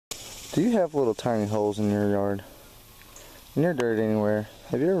Do you have little tiny holes in your yard? In your dirt anywhere?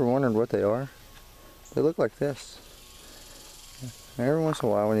 Have you ever wondered what they are? They look like this. And every once in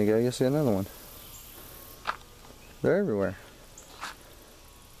a while when you go, you'll see another one. They're everywhere.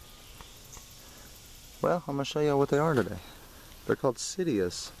 Well, I'm going to show you what they are today. They're called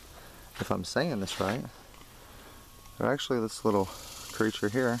Cicadas, if I'm saying this right. They're actually this little creature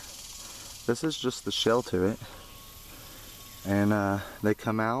here. This is just the shell to it. And they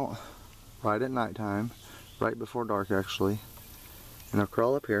come out right at nighttime, right before dark actually, and they'll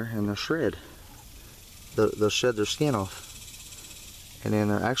crawl up here and they'll shred. They'll shed their skin off. And then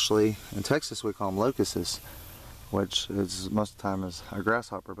they're actually, in Texas we call them locusts, which is most of the time is a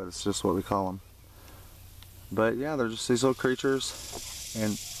grasshopper, but it's just what we call them. But yeah, they're just these little creatures,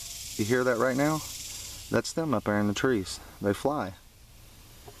 and you hear that right now? That's them up there in the trees. They fly.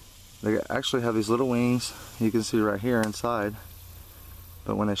 They actually have these little wings, you can see right here inside.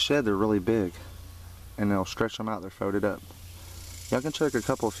 But when they shed, they're really big, and they'll stretch them out. They're folded up. Y'all can check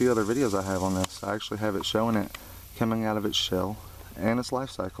a few other videos I have on this. I actually have it showing it coming out of its shell and its life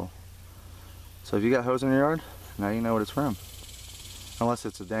cycle. So if you got holes in your yard, now you know what it's from. Unless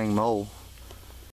it's a dang mole.